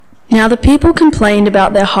Now the people complained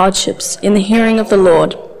about their hardships in the hearing of the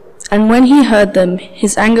Lord, and when he heard them,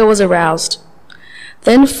 his anger was aroused.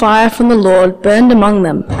 Then fire from the Lord burned among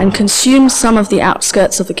them and consumed some of the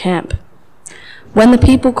outskirts of the camp. When the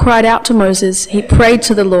people cried out to Moses, he prayed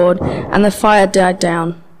to the Lord, and the fire died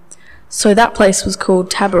down. So that place was called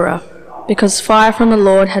Taberah, because fire from the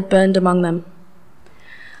Lord had burned among them.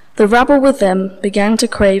 The rabble with them began to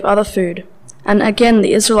crave other food, and again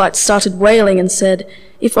the Israelites started wailing and said,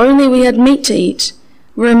 "If only we had meat to eat.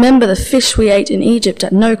 Remember the fish we ate in Egypt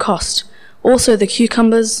at no cost, also the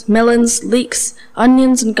cucumbers, melons, leeks,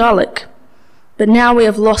 onions, and garlic. But now we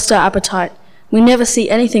have lost our appetite. We never see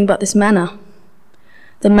anything but this manna."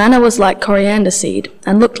 The manna was like coriander seed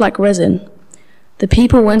and looked like resin. The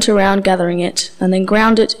people went around gathering it, and then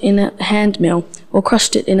ground it in a hand mill or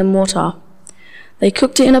crushed it in a mortar. They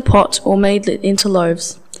cooked it in a pot or made it into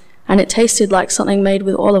loaves, and it tasted like something made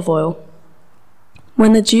with olive oil.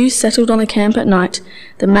 When the Jews settled on the camp at night,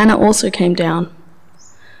 the manna also came down.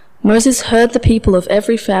 Moses heard the people of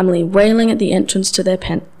every family wailing at the entrance to their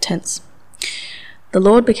tents. The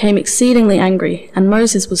Lord became exceedingly angry, and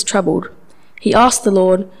Moses was troubled. He asked the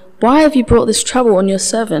Lord, "Why have you brought this trouble on your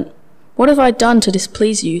servant? What have I done to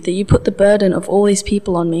displease you, that you put the burden of all these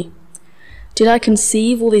people on me? Did I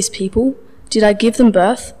conceive all these people? Did I give them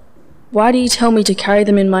birth? Why do you tell me to carry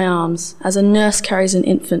them in my arms, as a nurse carries an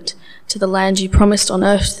infant, to the land you promised on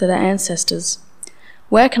earth to their ancestors?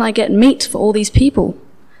 Where can I get meat for all these people?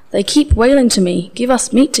 They keep wailing to me, 'Give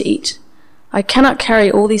us meat to eat.' I cannot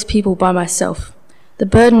carry all these people by myself. The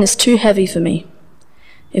burden is too heavy for me.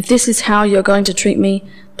 If this is how you're going to treat me,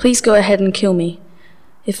 please go ahead and kill me,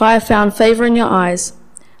 if I have found favor in your eyes,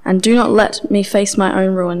 and do not let me face my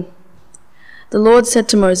own ruin." The Lord said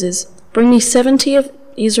to Moses, "Bring me 70 of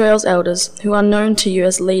Israel's elders, who are known to you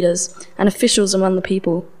as leaders and officials among the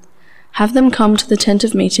people. Have them come to the tent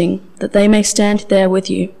of meeting, that they may stand there with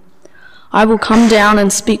you. I will come down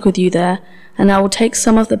and speak with you there, and I will take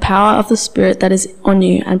some of the power of the Spirit that is on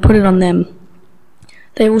you and put it on them.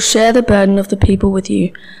 They will share the burden of the people with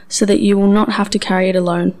you, so that you will not have to carry it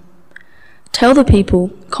alone. Tell the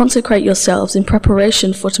people, 'Consecrate yourselves in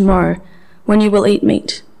preparation for tomorrow, when you will eat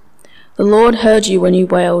meat.' The Lord heard you when you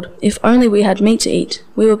wailed, 'If only we had meat to eat.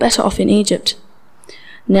 We were better off in Egypt.'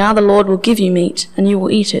 Now the Lord will give you meat, and you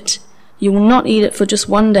will eat it. You will not eat it for just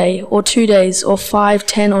 1 day, or 2 days, or 5,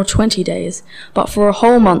 10, or 20 days, but for a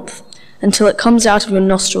whole month, until it comes out of your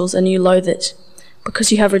nostrils and you loathe it,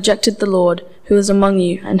 because you have rejected the Lord, who is among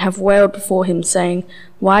you, and have wailed before him, saying,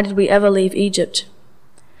 'Why did we ever leave Egypt?'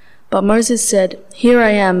 But Moses said, 'Here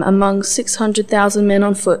I am among 600,000 men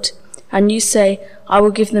on foot, and you say, I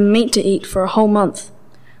will give them meat to eat for a whole month.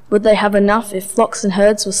 Would they have enough if flocks and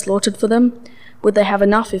herds were slaughtered for them? Would they have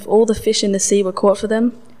enough if all the fish in the sea were caught for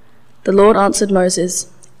them?' The Lord answered Moses,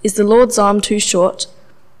 'Is the Lord's arm too short?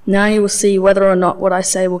 Now you will see whether or not what I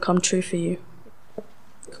say will come true for you.'"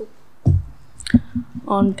 Cool.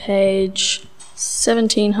 On page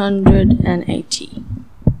 1780.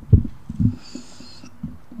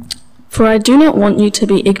 "For I do not want you to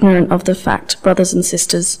be ignorant of the fact, brothers and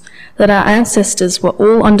sisters, that our ancestors were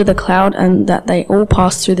all under the cloud and that they all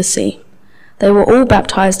passed through the sea. They were all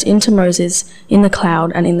baptized into Moses in the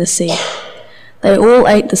cloud and in the sea. They all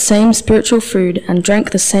ate the same spiritual food and drank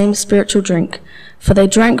the same spiritual drink, for they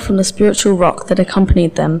drank from the spiritual rock that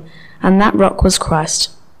accompanied them, and that rock was Christ.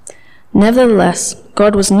 Nevertheless,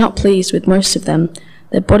 God was not pleased with most of them.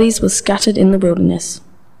 Their bodies were scattered in the wilderness.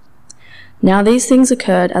 Now these things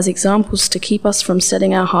occurred as examples to keep us from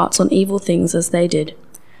setting our hearts on evil things as they did.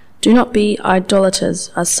 Do not be idolaters,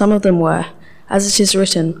 as some of them were, as it is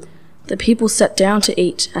written, 'The people sat down to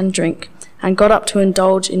eat and drink, and got up to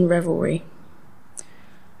indulge in revelry.'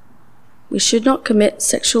 We should not commit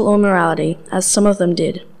sexual immorality, as some of them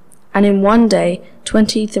did, and in 1 day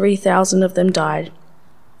 23,000 of them died.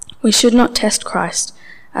 We should not test Christ,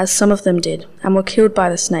 as some of them did, and were killed by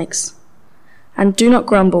the snakes. And do not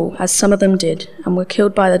grumble, as some of them did, and were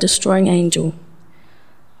killed by the destroying angel.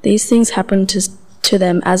 These things happened to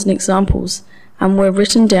them as examples, and were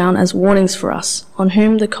written down as warnings for us, on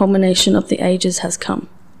whom the culmination of the ages has come.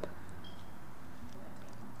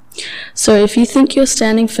 So if you think you're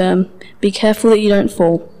standing firm, be careful that you don't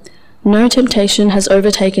fall. No temptation has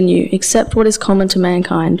overtaken you except what is common to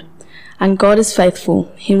mankind. And God is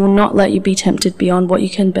faithful. He will not let you be tempted beyond what you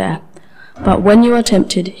can bear. But when you are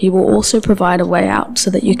tempted, he will also provide a way out so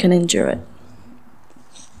that you can endure it."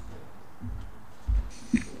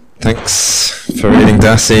 Thanks for reading,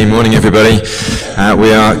 Darcy. Morning, everybody.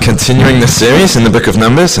 We are continuing the series in the book of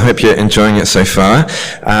Numbers. I hope you're enjoying it so far.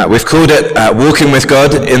 We've called it Walking with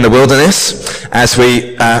God in the Wilderness, as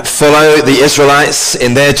we follow the Israelites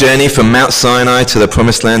in their journey from Mount Sinai to the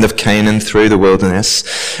promised land of Canaan through the wilderness.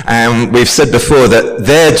 We've said before that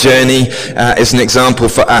their journey is an example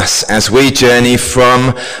for us as we journey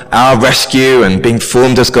from our rescue and being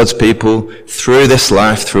formed as God's people through this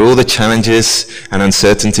life, through all the challenges and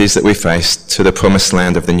uncertainties that we face, to the promised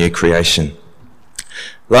land of the new creation.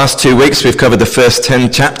 Last 2 weeks we've covered the first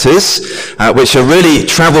 10 chapters, which are really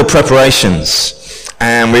travel preparations.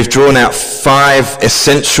 And we've drawn out 5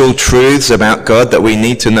 essential truths about God that we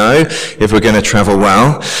need to know if we're going to travel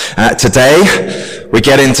well. Today, we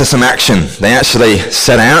get into some action. They actually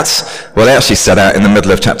set out in the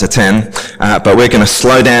middle of chapter 10, but we're going to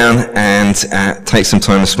slow down and take some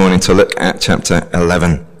time this morning to look at chapter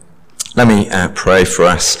 11. Let me pray for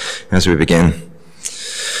us as we begin.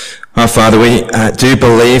 Our Father, we do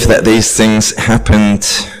believe that these things happened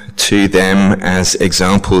to them as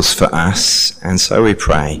examples for us, and so we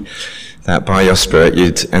pray that by your Spirit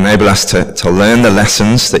you'd enable us to learn the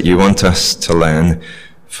lessons that you want us to learn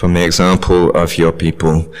from the example of your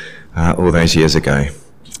people all those years ago.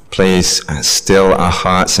 Please still our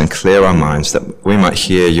hearts and clear our minds that we might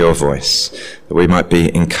hear your voice, that we might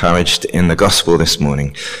be encouraged in the gospel this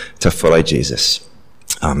morning to follow Jesus.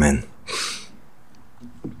 Amen.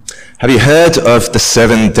 Have you heard of the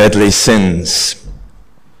 7 deadly sins?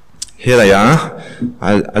 Here they are.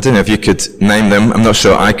 I don't know if you could name them. I'm not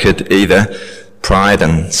sure I could either. Pride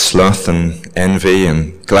and sloth and envy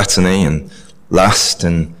and gluttony and lust,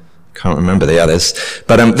 and can't remember the others.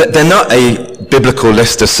 But they're not a biblical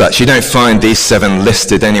list as such. You don't find these 7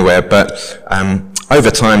 listed anywhere, but over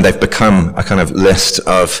time they've become a kind of list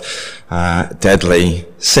of deadly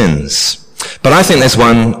sins. But I think there's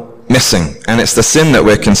one missing, and it's the sin that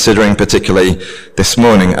we're considering particularly this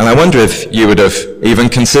morning. And I wonder if you would have even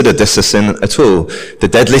considered this a sin at all, the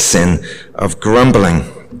deadly sin of grumbling.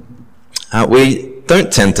 We don't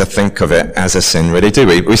tend to think of it as a sin, really, do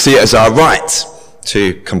we? We see it as our right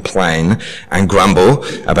to complain and grumble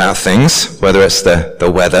about things, whether it's the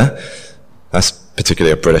weather, that's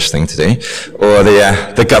particularly a British thing to do, or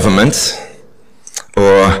the government,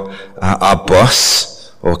 or our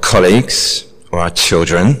boss, or colleagues, or our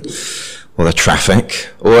children, or the traffic,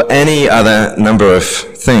 or any other number of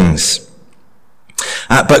things.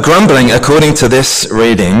 But grumbling, according to this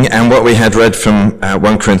reading, and what we had read from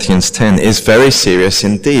 1 Corinthians 10, is very serious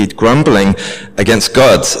indeed. Grumbling against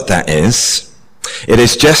God, that is. It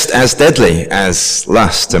is just as deadly as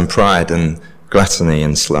lust and pride and gluttony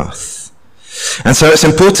and sloth. And so it's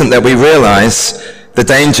important that we realize the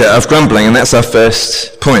danger of grumbling, and that's our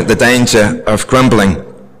first point, the danger of grumbling.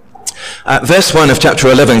 Verse 1 of chapter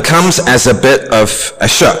 11 comes as a bit of a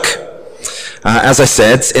shock. As I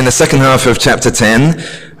said, in the second half of chapter 10,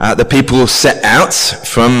 the people set out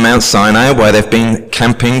from Mount Sinai, where they've been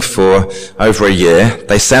camping for over a year.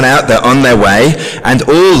 They set out, they're on their way, and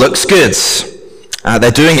all looks good.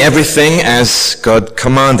 They're doing everything as God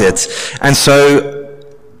commanded. And so,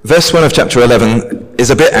 verse 1 of chapter 11 is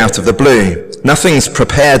a bit out of the blue. Nothing's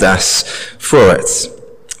prepared us for it.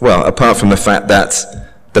 Well, apart from the fact that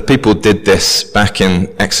the people did this back in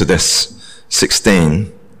Exodus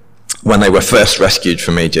 16, when they were first rescued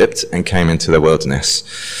from Egypt and came into the wilderness.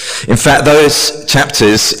 In fact, those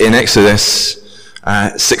chapters in Exodus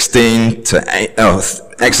 13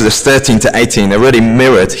 to 18, they're really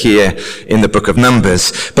mirrored here in the book of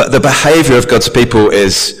Numbers. But the behavior of God's people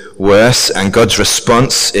is worse, and God's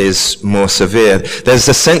response is more severe. There's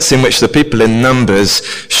a sense in which the people in Numbers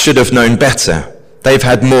should have known better. They've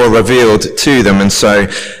had more revealed to them, and so,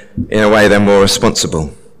 in a way, they're more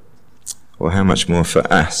responsible. Or how much more for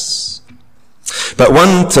us? But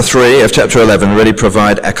 1 to 3 of chapter 11 really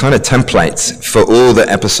provide a kind of template for all the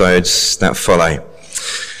episodes that follow.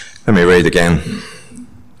 Let me read again.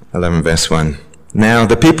 11 verse 1. Now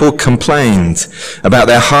the people complained about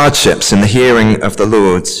their hardships in the hearing of the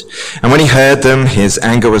Lord. And when he heard them, his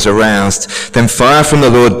anger was aroused. Then fire from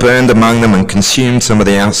the Lord burned among them and consumed some of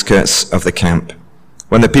the outskirts of the camp.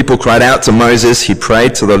 When the people cried out to Moses, he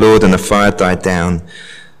prayed to the Lord, and the fire died down.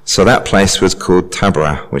 So that place was called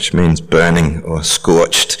Taberah, which means burning or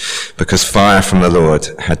scorched, because fire from the Lord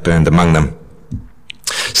had burned among them.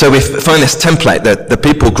 So we find this template that the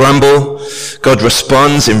people grumble, God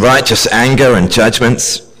responds in righteous anger and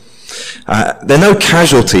judgment. There are no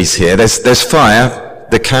casualties here. There's fire.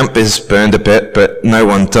 The camp is burned a bit, but no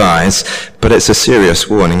one dies. But it's a serious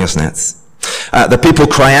warning, isn't it? The people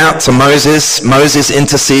cry out to Moses. Moses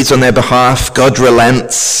intercedes on their behalf. God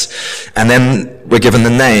relents. And then we're given the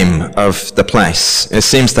name of the place. It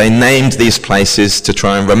seems they named these places to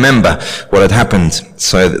try and remember what had happened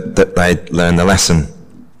so that they'd learn the lesson.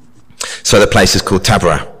 So the place is called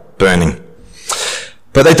Taberah, burning.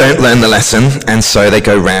 But they don't learn the lesson, and so they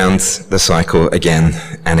go round the cycle again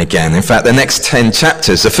and again. In fact, the next 10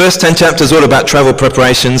 chapters, the first 10 chapters are all about travel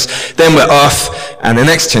preparations, then we're off, and the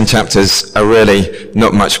next 10 chapters are really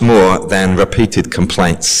not much more than repeated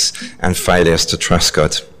complaints and failures to trust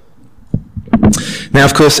God. Now,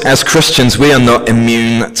 of course, as Christians, we are not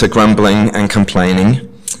immune to grumbling and complaining.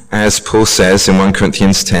 As Paul says in 1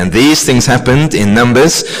 Corinthians 10, these things happened in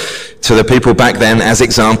Numbers to the people back then as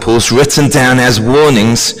examples, written down as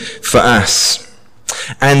warnings for us.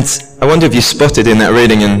 And I wonder if you spotted in that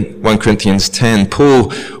reading in 1 Corinthians 10,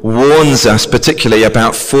 Paul warns us particularly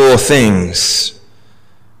about 4 things: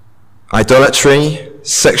 idolatry,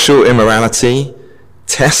 sexual immorality,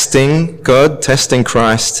 testing God, testing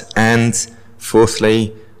Christ, and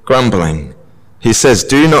fourthly, grumbling. He says,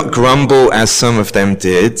 do not grumble as some of them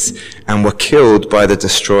did and were killed by the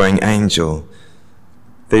destroying angel.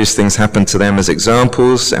 These things happened to them as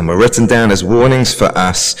examples and were written down as warnings for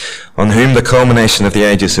us, on whom the culmination of the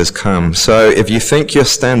ages has come. So if you think you're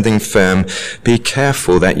standing firm, be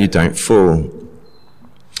careful that you don't fall.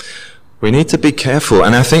 We need to be careful,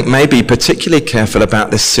 and I think maybe particularly careful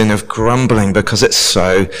about this sin of grumbling because it's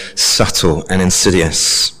so subtle and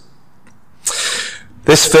insidious.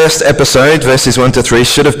 This first episode, verses 1 to 3,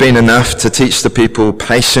 should have been enough to teach the people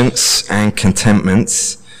patience and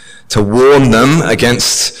contentment, to warn them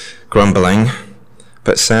against grumbling,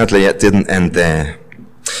 but sadly it didn't end there.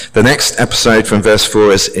 The next episode from verse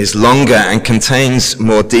 4 is longer and contains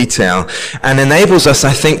more detail and enables us,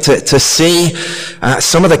 I think, to see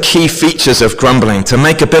some of the key features of grumbling, to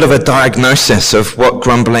make a bit of a diagnosis of what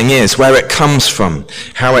grumbling is, where it comes from,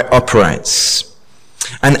 how it operates.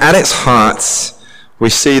 And at its heart, we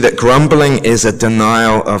see that grumbling is a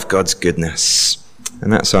denial of God's goodness.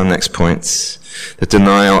 And that's our next point, the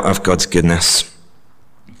denial of God's goodness.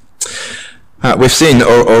 We've seen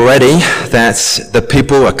already that the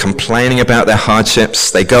people are complaining about their hardships.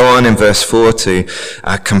 They go on in verse 4 to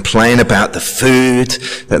complain about the food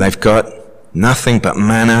that they've got. Nothing but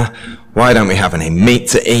manna. Why don't we have any meat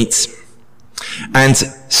to eat? And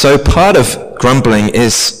so part of grumbling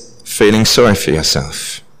is feeling sorry for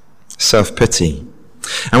yourself. Self-pity.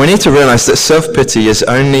 And we need to realize that self-pity is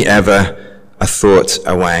only ever a thought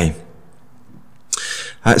away.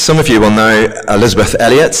 Some of you will know Elisabeth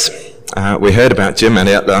Elliot. We heard about Jim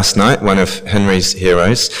Elliot last night, one of Henry's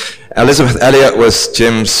heroes. Elisabeth Elliot was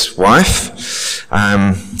Jim's wife.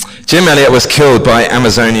 Jim Elliot was killed by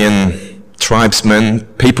Amazonian tribesmen,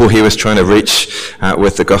 people he was trying to reach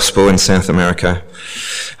with the gospel in South America.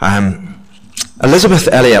 Elisabeth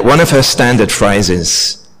Elliot, one of her standard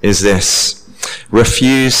phrases is this: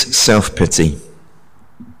 refuse self-pity.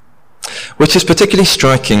 Which is particularly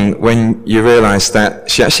striking when you realize that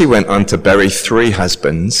she actually went on to bury 3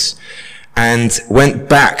 husbands and went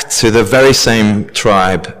back to the very same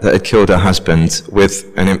tribe that had killed her husband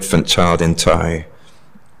with an infant child in tow.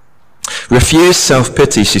 Refuse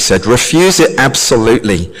self-pity, she said. Refuse it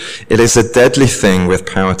absolutely. It is a deadly thing with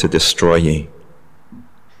power to destroy you.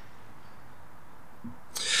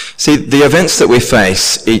 See, the events that we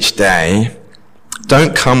face each day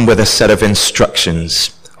don't come with a set of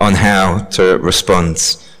instructions on how to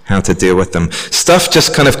respond, how to deal with them. Stuff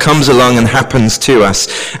just kind of comes along and happens to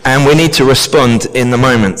us, and we need to respond in the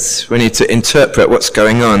moment. We need to interpret what's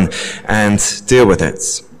going on and deal with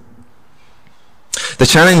it. The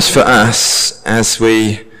challenge for us as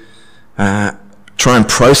we try and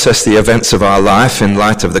process the events of our life in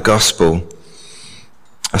light of the gospel,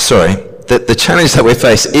 the challenge that we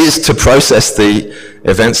face is to process the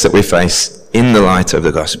events that we face in the light of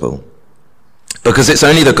the gospel. Because it's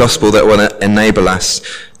only the gospel that will enable us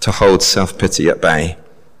to hold self-pity at bay.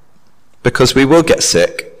 Because we will get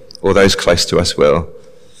sick, or those close to us will.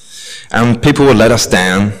 And people will let us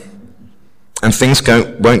down, and things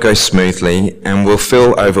won't go smoothly, and we'll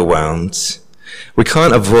feel overwhelmed. We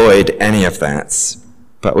can't avoid any of that,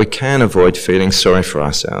 but we can avoid feeling sorry for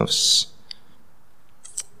ourselves.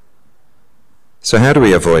 So how do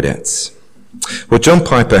we avoid it? Well, John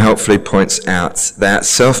Piper helpfully points out that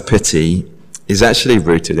self-pity is actually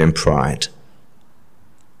rooted in pride.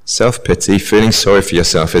 Self-pity, feeling sorry for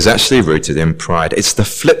yourself, is actually rooted in pride. It's the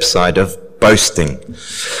flip side of boasting.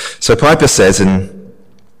 So Piper says in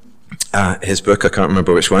his book, I can't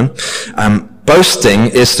remember which one, boasting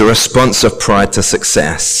is the response of pride to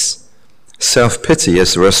success. Self-pity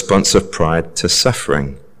is the response of pride to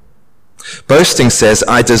suffering. Boasting says,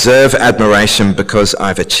 I deserve admiration because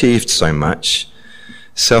I've achieved so much.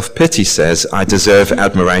 Self-pity says, I deserve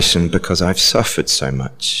admiration because I've suffered so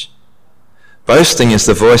much. Boasting is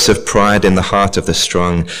the voice of pride in the heart of the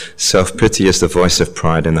strong. Self-pity is the voice of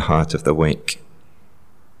pride in the heart of the weak.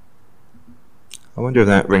 I wonder if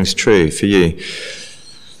that rings true for you.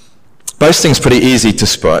 Boasting's pretty easy to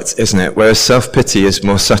spot, isn't it? Whereas self-pity is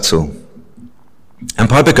more subtle. And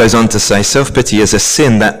Piper goes on to say, self-pity is a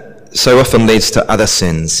sin that so often leads to other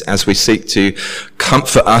sins. As we seek to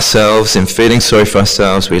comfort ourselves in feeling sorry for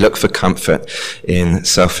ourselves, we look for comfort in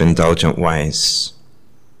self-indulgent ways.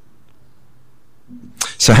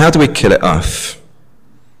 So how do we kill it off?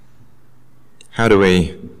 How do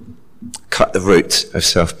we cut the root of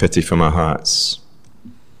self-pity from our hearts?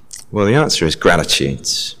 Well, the answer is gratitude.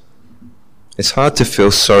 It's hard to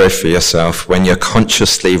feel sorry for yourself when you're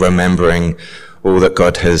consciously remembering all that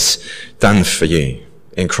God has done for you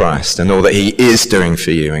in Christ, and all that he is doing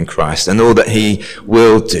for you in Christ, and all that he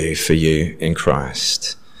will do for you in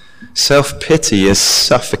Christ. Self-pity is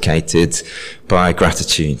suffocated by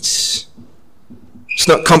gratitude. It's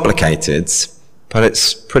not complicated, but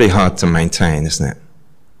it's pretty hard to maintain, isn't it?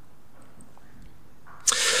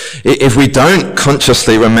 If we don't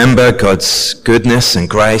consciously remember God's goodness and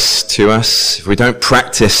grace to us, if we don't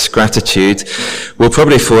practice gratitude, we'll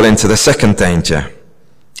probably fall into the second danger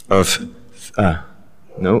of,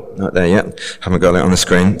 no, not there yet, haven't got it on the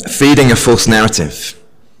screen, feeding a false narrative.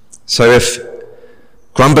 So if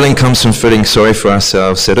grumbling comes from feeling sorry for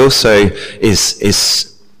ourselves, it also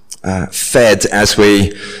is fed as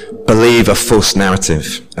we believe a false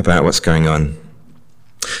narrative about what's going on.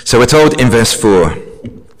 So we're told in verse 4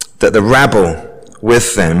 that the rabble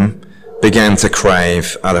with them began to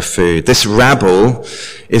crave other food. This rabble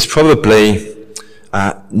is probably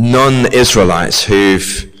non-Israelites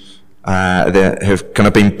who've kind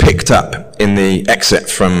of been picked up in the exit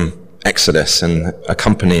from Exodus and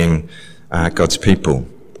accompanying God's people.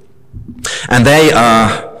 And they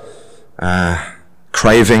are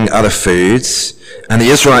craving other foods, and the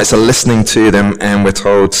Israelites are listening to them, and we're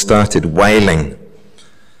told started wailing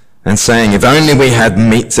and saying, if only we had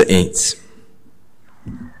meat to eat.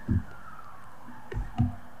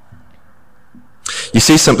 You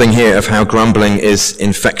see something here of how grumbling is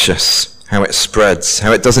infectious, how it spreads,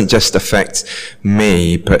 how it doesn't just affect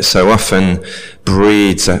me, but so often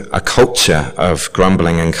breeds a culture of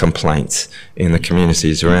grumbling and complaint in the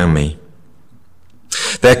communities around me.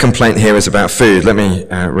 Their complaint here is about food. Let me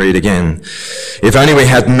read again. If only we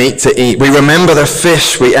had meat to eat. We remember the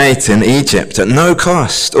fish we ate in Egypt at no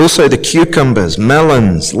cost. Also the cucumbers,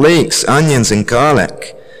 melons, leeks, onions, and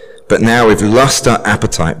garlic. But now we've lost our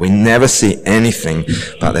appetite. We never see anything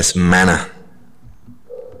but this manna.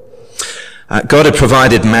 God had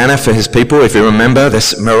provided manna for his people, if you remember,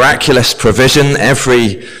 this miraculous provision.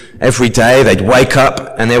 Every day they'd wake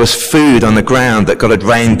up and there was food on the ground that God had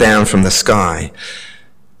rained down from the sky.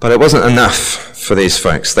 But it wasn't enough for these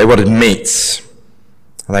folks. They wanted meat.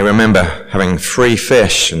 They remember having free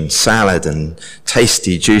fish and salad and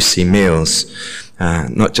tasty, juicy meals,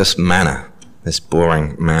 not just manna, this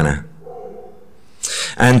boring manna.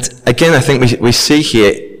 And again, I think we see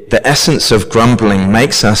here the essence of grumbling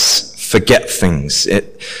makes us forget things.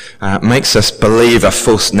 It makes us believe a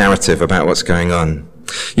false narrative about what's going on.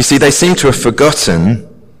 You see, they seem to have forgotten.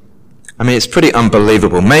 I mean, it's pretty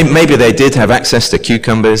unbelievable. Maybe they did have access to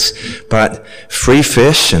cucumbers, but free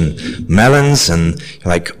fish and melons and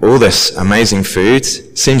like all this amazing food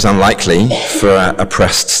seems unlikely for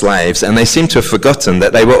oppressed slaves. And they seem to have forgotten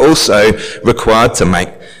that they were also required to make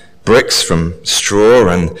bricks from straw,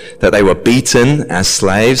 and that they were beaten as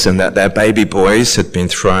slaves, and that their baby boys had been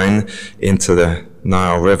thrown into the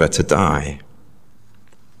Nile River to die.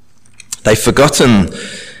 They've forgotten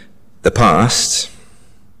the past.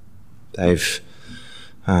 They've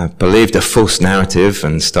believed a false narrative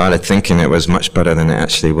and started thinking it was much better than it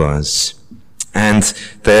actually was. And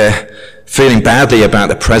they're feeling badly about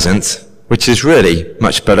the present, which is really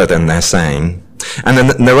much better than they're saying. And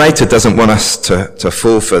the narrator doesn't want us to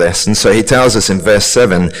fall for this. And so he tells us in verse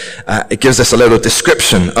 7, it gives us a little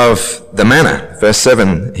description of the manna. Verse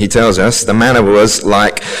 7, he tells us the manna was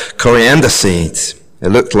like coriander seeds. It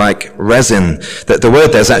looked like resin. That the word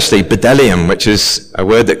there's actually bdellium, which is a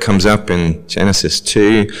word that comes up in Genesis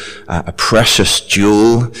 2, a precious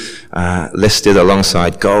jewel listed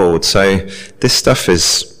alongside gold. So this stuff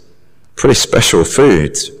is pretty special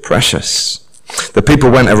food, precious. The people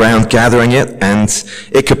went around gathering it, and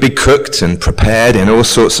it could be cooked and prepared in all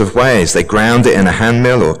sorts of ways. They ground it in a hand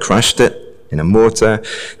mill or crushed it in a mortar.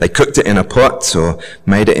 They cooked it in a pot or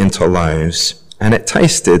made it into loaves. And it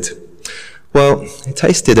tasted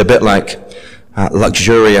a bit like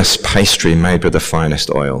luxurious pastry made with the finest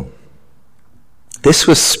oil. This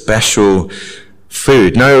was special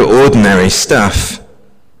food, no ordinary stuff.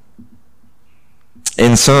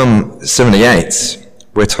 In Psalm 78,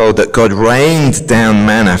 we're told that God rained down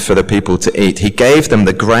manna for the people to eat. He gave them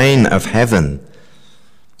the grain of heaven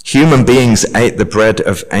Human beings ate the bread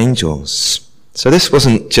of angels. So this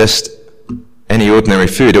wasn't just any ordinary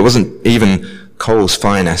food. It wasn't even Cole's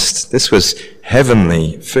finest. This was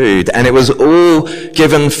heavenly food, and it was all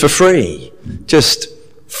given for free. Just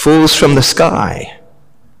falls from the sky.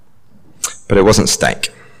 But it wasn't steak,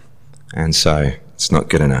 and so it's not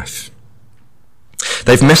good enough.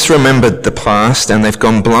 They've misremembered the past, and they've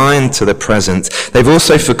gone blind to the present. They've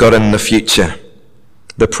also forgotten the future,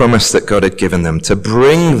 the promise that God had given them to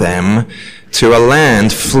bring them to a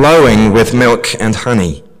land flowing with milk and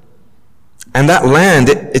honey. And that land,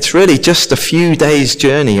 it's really just a few days'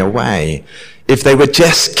 journey away. If they would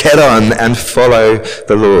just get on and follow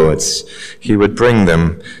the Lord, he would bring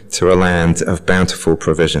them to a land of bountiful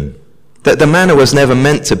provision. That the manna was never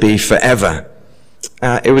meant to be forever.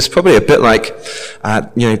 It was probably a bit like,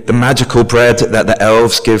 the magical bread that the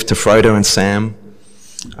elves give to Frodo and Sam,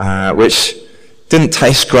 which didn't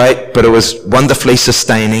taste great, but it was wonderfully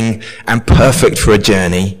sustaining and perfect for a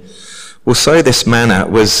journey. Well, so this manna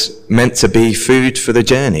was meant to be food for the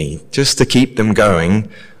journey, just to keep them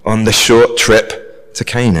going on the short trip to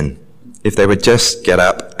Canaan. If they would just get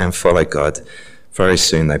up and follow God, very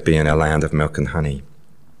soon they'd be in a land of milk and honey.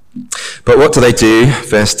 But what do?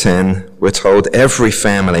 Verse 10, we're told every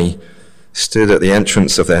family stood at the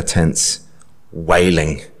entrance of their tents,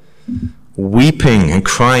 wailing, weeping and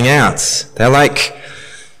crying out. They're like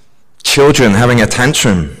children having a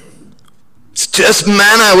tantrum. It's just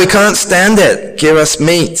manna, we can't stand it. Give us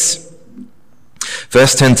meat.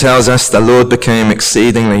 Verse 10 tells us the Lord became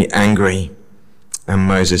exceedingly angry, and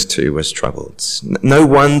Moses too was troubled. No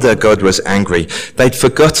wonder God was angry. They'd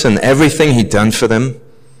forgotten everything he'd done for them.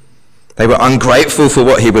 They were ungrateful for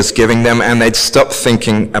what he was giving them, and they'd stopped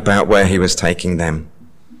thinking about where he was taking them.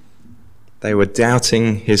 They were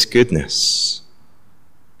doubting his goodness,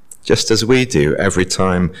 just as we do every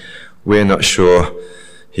time we're not sure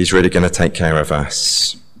he's really going to take care of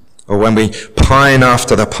us. Or when we pine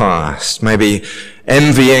after the past, maybe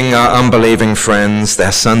envying our unbelieving friends,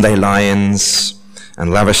 their Sunday lie-ins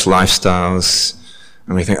and lavish lifestyles,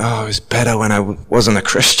 and we think, it was better when I wasn't a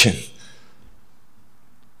Christian.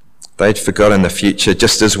 They'd forgotten the future,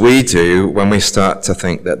 just as we do when we start to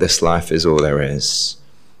think that this life is all there is.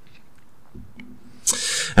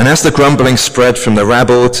 And as the grumbling spread from the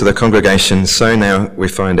rabble to the congregation, so now we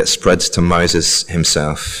find it spreads to Moses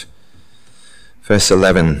himself. Verse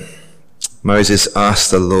 11, Moses asked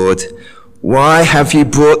the Lord, "Why have you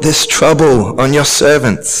brought this trouble on your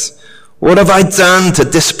servants? What have I done to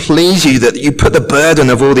displease you that you put the burden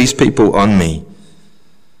of all these people on me?"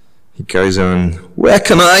 He goes on, "Where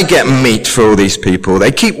can I get meat for all these people?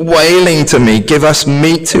 They keep wailing to me, 'Give us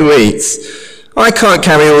meat to eat.' I can't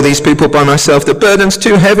carry all these people by myself. The burden's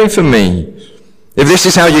too heavy for me. If this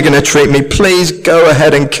is how you're going to treat me, please go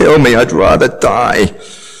ahead and kill me. I'd rather die."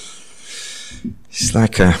 He's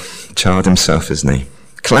like a child himself, isn't he?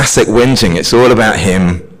 Classic whinging. It's all about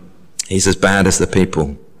him. He's as bad as the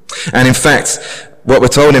people. And in fact, what we're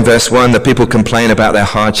told in verse 1, the people complain about their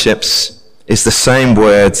hardships, is the same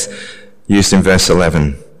word used in verse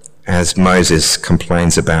 11 as Moses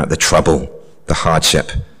complains about the trouble, the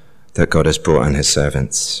hardship that God has brought on his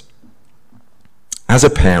servants. As a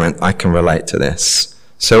parent, I can relate to this.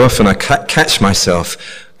 So often I catch myself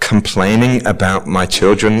complaining about my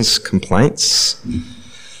children's complaints.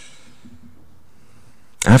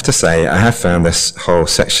 I have to say, I have found this whole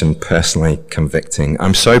section personally convicting.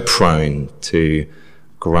 I'm so prone to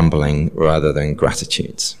grumbling rather than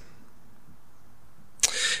gratitude.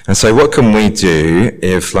 And so what can we do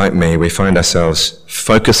if, like me, we find ourselves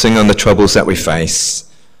focusing on the troubles that we face,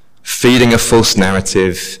 feeding a false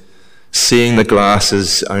narrative, seeing the glass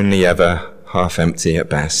as only ever half empty at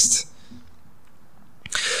best?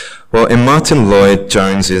 Well, in Martin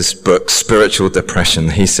Lloyd-Jones's book, Spiritual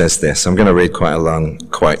Depression, he says this. I'm going to read quite a long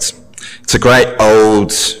quote. It's a great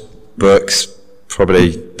old book,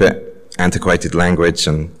 probably a bit antiquated language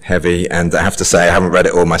and heavy, and I have to say I haven't read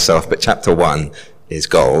it all myself, but chapter 1 is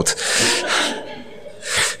gold.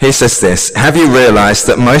 He says this: "Have you realized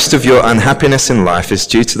that most of your unhappiness in life is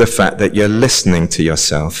due to the fact that you're listening to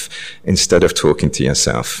yourself instead of talking to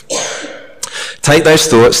yourself? Take those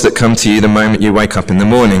thoughts that come to you the moment you wake up in the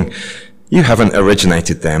morning. You haven't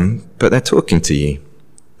originated them, but they're talking to you.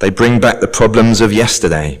 They bring back the problems of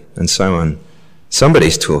yesterday, and so on.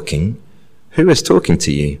 Somebody's talking. Who is talking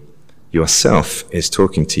to you? Yourself is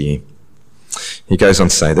talking to you." He goes on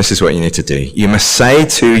to say, this is what you need to do. You must say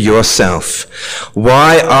to yourself,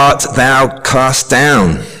 "Why art thou cast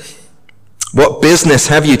down? What business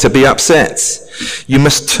have you to be upset?" You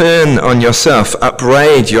must turn on yourself,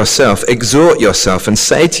 upbraid yourself, exhort yourself, and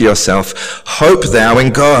say to yourself, "Hope thou in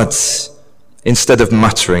God." instead of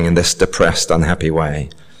muttering in this depressed, unhappy way.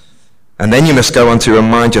 And then you must go on to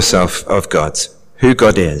remind yourself of God, who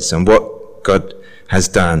God is and what God has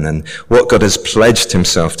done and what God has pledged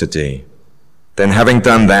himself to do. Then having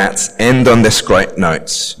done that, end on this great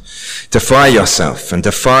note. Defy yourself and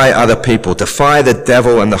defy other people, defy the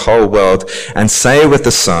devil and the whole world, and say with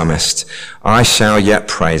the psalmist, I shall yet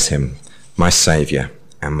praise him, my Saviour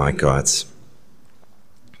and my God.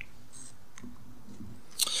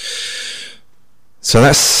 So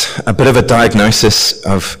that's a bit of a diagnosis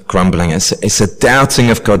of grumbling. It's a doubting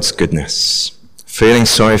of God's goodness, feeling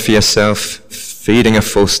sorry for yourself, feeding a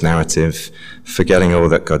false narrative, forgetting all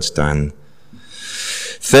that God's done.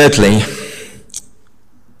 Thirdly,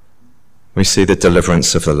 we see the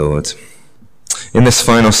deliverance of the Lord. In this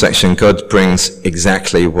final section, God brings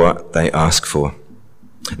exactly what they ask for.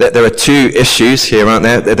 There are two issues here, aren't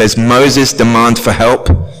there? There's Moses' demand for help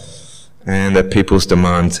and the people's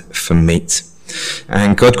demand for meat.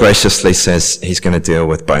 And God graciously says he's going to deal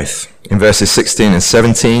with both. In verses 16 and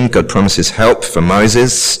 17, God promises help for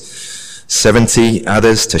Moses, 70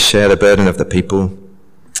 others to share the burden of the people.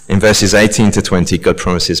 In verses 18 to 20, God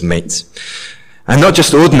promises meat. And not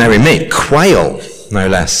just ordinary meat, quail, no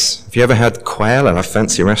less. Have you ever had quail at a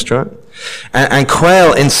fancy restaurant? And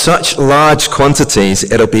quail in such large quantities,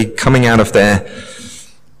 it'll be coming out of their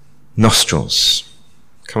nostrils,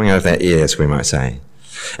 coming out of their ears, we might say,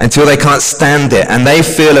 until they can't stand it. And they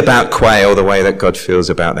feel about quail the way that God feels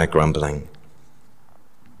about their grumbling.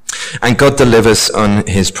 And God delivers on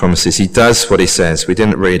his promises. He does what he says. We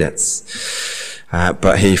didn't read it,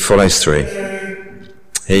 but he follows through.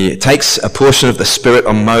 He takes a portion of the Spirit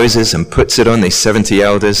on Moses and puts it on these 70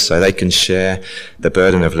 elders so they can share the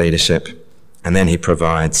burden of leadership. And then he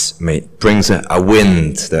provides meat, brings a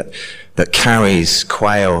wind that carries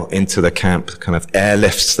quail into the camp, kind of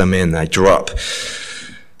airlifts them in, they drop.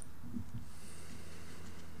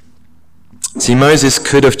 See, Moses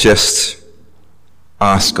could have just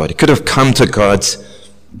asked God. He could have come to God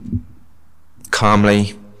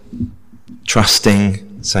calmly,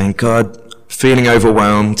 trusting, saying, God, feeling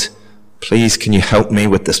overwhelmed, please can you help me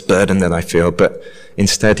with this burden that I feel? But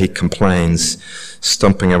instead he complains,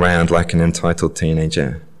 stomping around like an entitled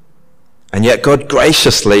teenager. And yet God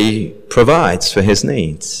graciously provides for his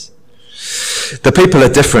needs. The people are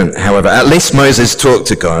different, however. At least Moses talked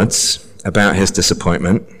to God about his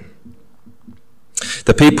disappointment.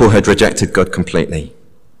 The people had rejected God completely.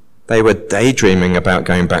 They were daydreaming about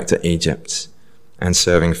going back to Egypt and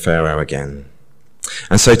serving Pharaoh again.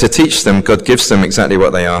 And so to teach them, God gives them exactly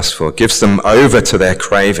what they asked for, gives them over to their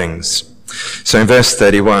cravings. So in verse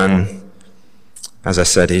 31, as I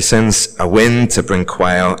said, he sends a wind to bring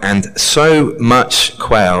quail, and so much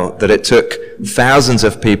quail that it took thousands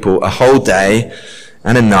of people a whole day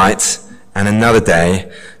and a night and another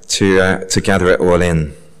day to gather it all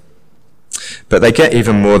in. But they get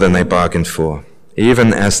even more than they bargained for.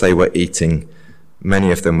 Even as they were eating,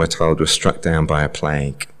 many of them, we're told, were struck down by a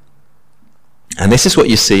plague. And this is what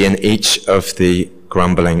you see in each of the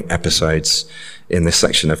grumbling episodes in this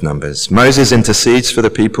section of Numbers. Moses intercedes for the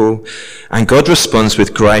people, and God responds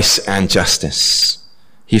with grace and justice.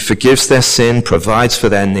 He forgives their sin, provides for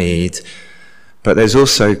their need, but there's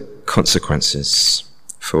also consequences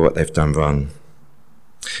for what they've done wrong.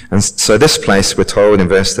 And so this place, we're told in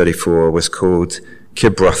verse 34, was called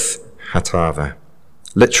Kibroth Hattaavah,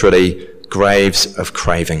 literally graves of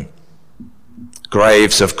craving,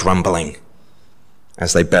 graves of grumbling,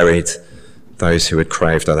 as they buried those who had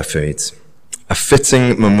craved other foods. A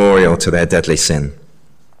fitting memorial to their deadly sin.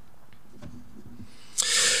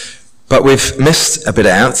 But we've missed a bit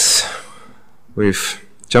out. We've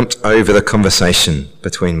jumped over the conversation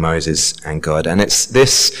between Moses and God. And it's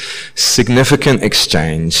this significant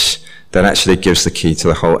exchange that actually gives the key to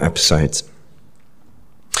the whole episode.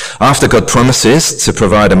 After God promises to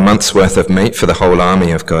provide a month's worth of meat for the whole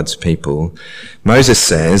army of God's people, Moses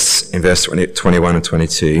says in verse 21 and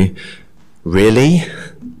 22, really?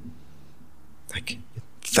 Like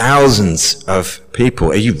thousands of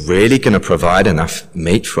people, are you really going to provide enough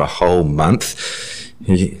meat for a whole month?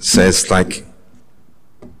 He says, like,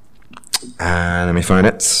 let me find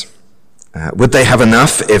it. Would they have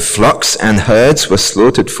enough if flocks and herds were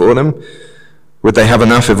slaughtered for them? Would they have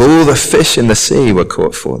enough if all the fish in the sea were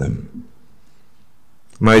caught for them?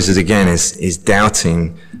 Moses again is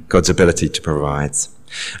doubting God's ability to provide.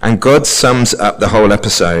 And God sums up the whole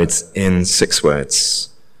episode in 6 words.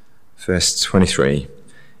 Verse 23,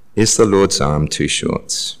 is the Lord's arm too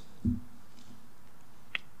short?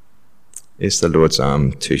 Is the Lord's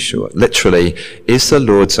arm too short? Literally, is the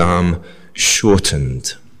Lord's arm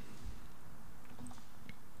shortened?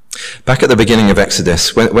 Back at the beginning of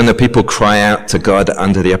Exodus, when the people cry out to God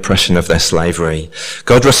under the oppression of their slavery,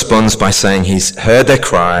 God responds by saying he's heard their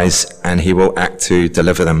cries and he will act to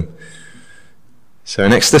deliver them. So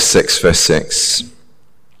in Exodus 6, verse 6, it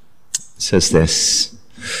says this,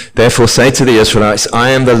 "Therefore say to the Israelites, I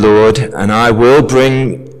am the Lord, and I will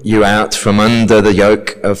bring you out from under the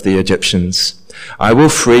yoke of the Egyptians. I will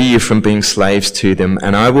free you from being slaves to them,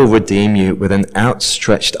 and I will redeem you with an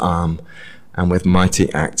outstretched arm and with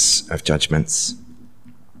mighty acts of judgments."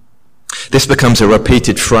 This becomes a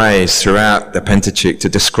repeated phrase throughout the Pentateuch to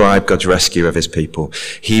describe God's rescue of his people.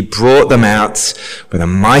 He brought them out with a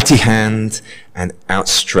mighty hand and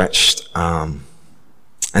outstretched arm.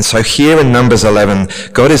 And so here in Numbers 11,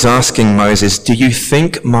 God is asking Moses, do you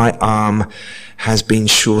think my arm has been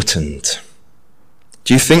shortened?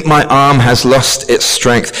 Do you think my arm has lost its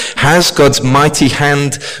strength? Has God's mighty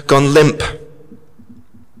hand gone limp?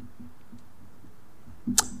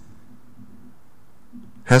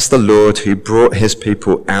 Has the Lord who brought his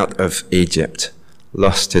people out of Egypt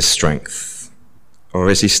lost his strength? Or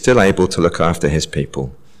is he still able to look after his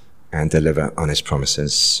people and deliver on his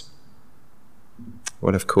promises?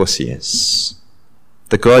 Well, of course he is.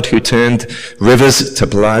 The God who turned rivers to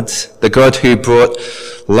blood, the God who brought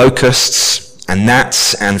locusts and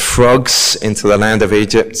gnats and frogs into the land of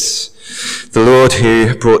Egypt, the Lord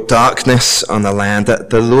who brought darkness on the land,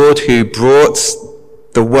 the Lord who brought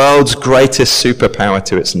the world's greatest superpower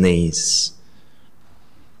to its knees,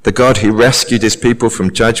 the God who rescued his people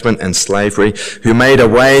from judgment and slavery, who made a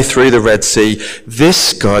way through the Red Sea,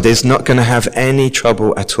 this God is not going to have any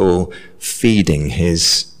trouble at all feeding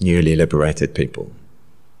his newly liberated people.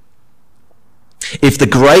 If the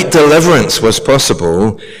great deliverance was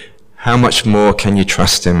possible, how much more can you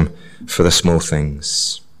trust him for the small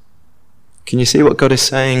things? Can you see what God is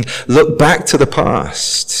saying? Look back to the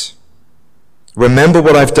past. Remember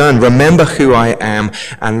what I've done. Remember who I am,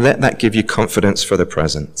 and let that give you confidence for the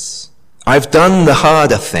present. I've done the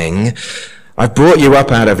harder thing. I've brought you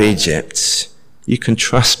up out of Egypt. You can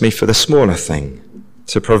trust me for the smaller thing,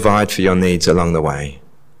 to provide for your needs along the way.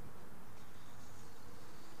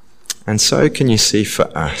 And so can you see for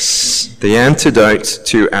us, the antidote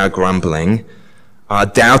to our grumbling, our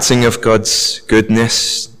doubting of God's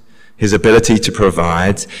goodness, his ability to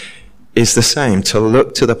provide, is the same, to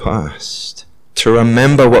look to the past, to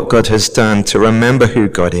remember what God has done, to remember who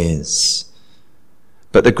God is.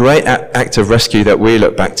 But the great act of rescue that we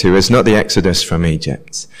look back to is not the exodus from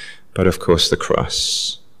Egypt, but of course the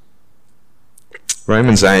cross.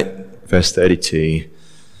 Romans 8, verse 32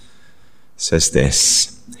 says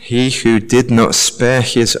this, "He who did not spare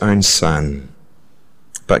his own son,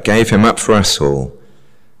 but gave him up for us all,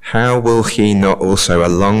 how will he not also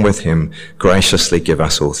along with him graciously give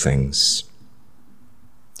us all things?"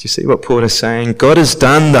 Do you see what Paul is saying? God has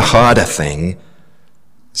done the harder thing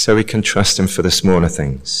so we can trust him for the smaller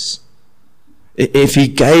things. If he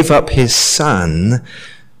gave up his son,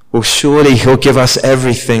 well, surely he'll give us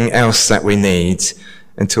everything else that we need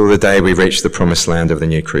until the day we reach the promised land of the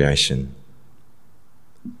new creation.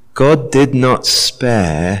 God did not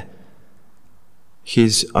spare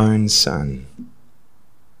his own son.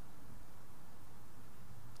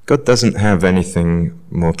 God doesn't have anything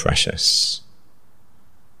more precious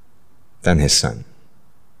than his son,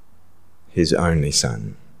 his only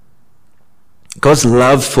son. God's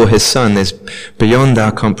love for his son is beyond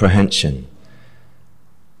our comprehension.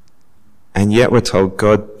 And yet we're told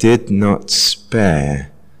God did not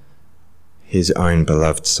spare his own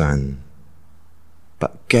beloved son,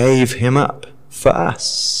 but gave him up for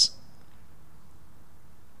us.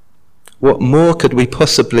 What more could we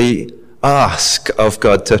possibly ask of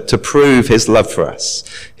God to prove his love for us,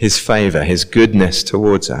 his favor, his goodness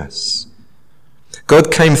towards us? God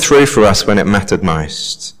came through for us when it mattered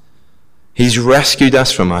most. He's rescued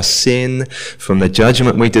us from our sin, from the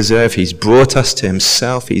judgment we deserve. He's brought us to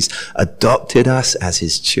himself. He's adopted us as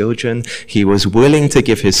his children. He was willing to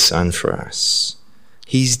give his son for us.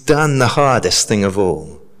 He's done the hardest thing of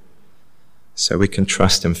all, so we can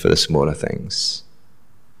trust him for the smaller things.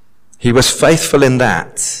 He was faithful in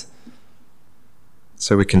that,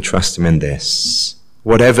 so we can trust him in this.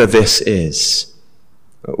 Whatever this is,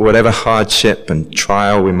 whatever hardship and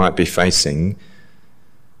trial we might be facing,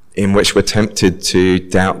 in which we're tempted to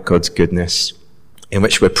doubt God's goodness, in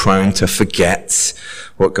which we're prone to forget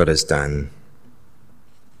what God has done.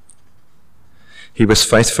 He was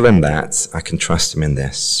faithful in that. I can trust him in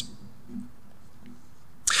this.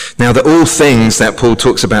 Now, the all things that Paul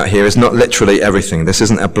talks about here is not literally everything. This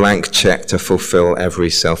isn't a blank check to fulfill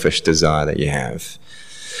every selfish desire that you have.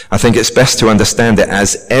 I think it's best to understand it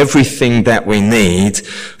as everything that we need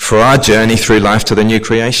for our journey through life to the new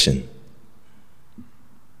creation.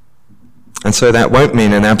 And so that won't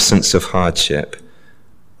mean an absence of hardship,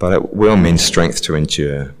 but it will mean strength to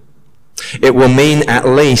endure. It will mean at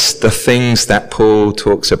least the things that Paul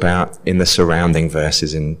talks about in the surrounding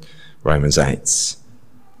verses in Romans 8.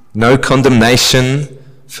 No condemnation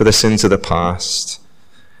for the sins of the past,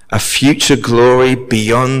 a future glory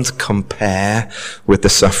beyond compare with the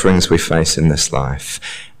sufferings we face in this life,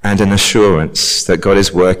 and an assurance that God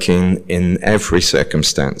is working in every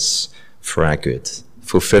circumstance for our good,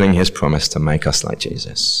 fulfilling his promise to make us like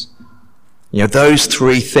Jesus. You know, those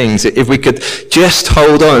three things, if we could just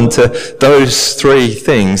hold on to those three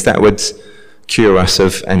things, that would cure us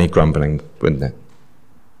of any grumbling, wouldn't it?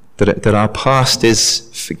 That our past is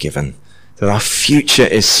forgiven, that our future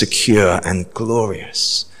is secure and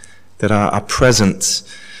glorious, that our present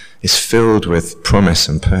is filled with promise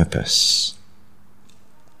and purpose.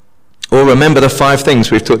 Or remember the 5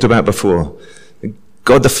 things we've talked about before.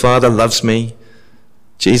 God the Father loves me.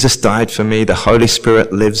 Jesus died for me. The Holy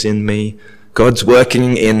Spirit lives in me. God's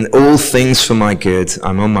working in all things for my good.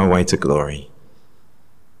 I'm on my way to glory.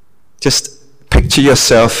 Just picture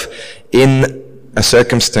yourself in a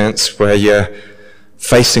circumstance where you're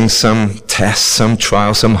facing some test, some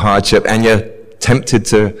trial, some hardship, and you're tempted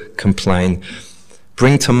to complain.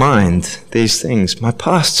 Bring to mind these things. My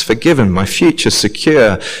past's forgiven, my future's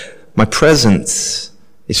secure, my present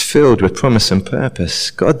is filled with promise and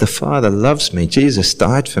purpose. God the Father loves me. Jesus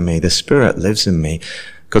died for me. The Spirit lives in me.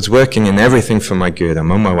 God's working in everything for my good.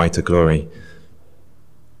 I'm on my way to glory.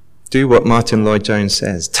 Do what Martin Lloyd-Jones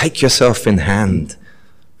says. Take yourself in hand.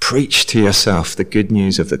 Preach to yourself the good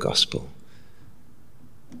news of the gospel.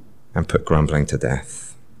 And put grumbling to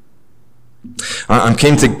death. I'm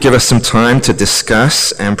keen to give us some time to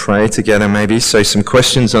discuss and pray together maybe. So some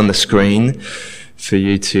questions on the screen for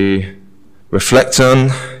you to reflect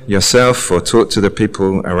on yourself or talk to the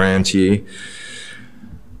people around you.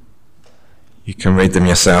 You can read them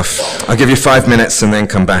yourself. I'll give you 5 minutes and then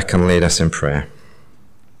come back and lead us in prayer.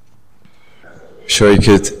 Sure you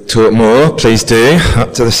could talk more, please do,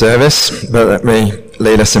 up to the service, but let me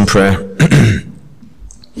lead us in prayer.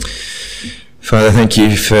 Father, thank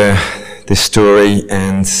you for this story,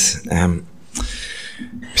 and see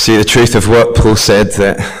the truth of what Paul said,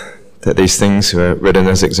 that these things were written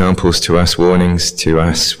as examples to us, warnings to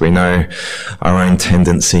us. We know our own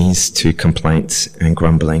tendencies to complaint and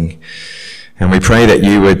grumbling. And we pray that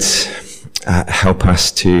you would help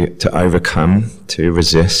us to overcome, to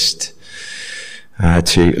resist,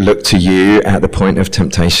 to look to you at the point of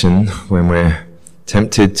temptation when we're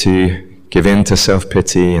tempted to give in to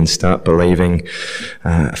self-pity and start believing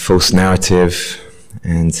a false narrative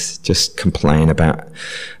and just complain about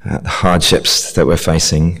the hardships that we're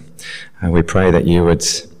facing. We pray that you would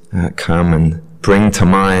come and bring to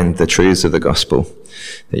mind the truths of the gospel,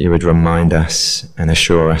 that you would remind us and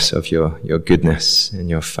assure us of your goodness and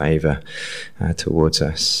your favour towards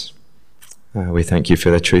us. We thank you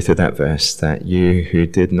for the truth of that verse, that you who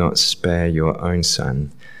did not spare your own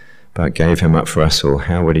son, but gave him up for us all,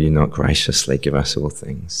 how would you not graciously give us all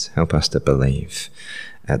things? Help us to believe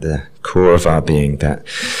at the core of our being that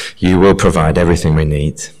you will provide everything we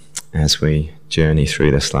need as we journey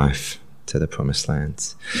through this life to the promised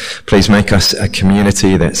land. Please make us a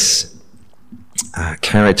community that's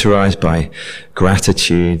characterized by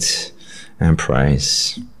gratitude and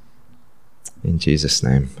praise. In Jesus'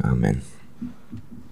 name, amen.